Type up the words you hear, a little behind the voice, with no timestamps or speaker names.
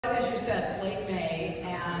said, late May,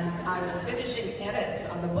 and I was finishing edits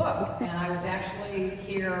on the book, and I was actually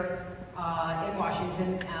here in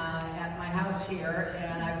Washington at my house here,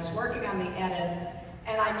 and I was working on the edits,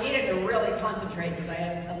 and I needed to really concentrate because I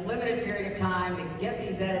had a limited period of time to get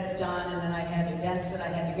these edits done, and then I had events that I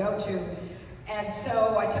had to go to. And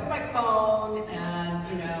so I took my phone and,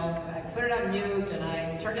 you know, I put it on mute and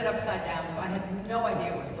I turned it upside down, so I had no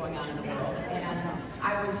idea what was going on in the world. And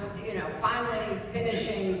I was, you know, finally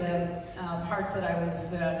finishing the parts that I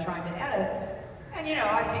was trying to edit. And, you know,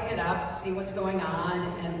 I picked it up, see what's going on,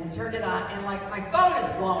 and turned it on, and like, my phone is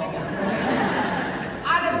blowing up.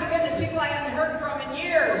 Honest to goodness, people I hadn't heard from in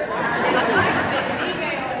years are texting and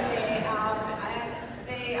emailing me, and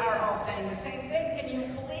they are all saying the same thing. Can you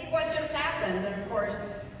believe what just happened? And of course,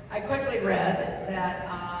 I quickly read that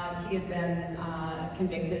he had been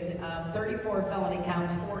convicted of 34 felony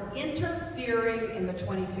counts for interfering in the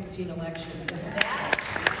 2016 election, because that's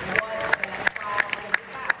what that trial was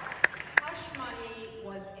about. Hush money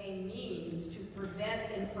was a means to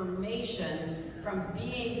prevent information from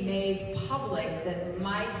being made public that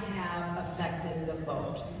might have affected the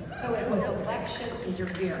vote. So it was election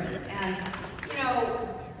interference. And, you know,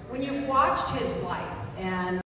 when you've watched his life, and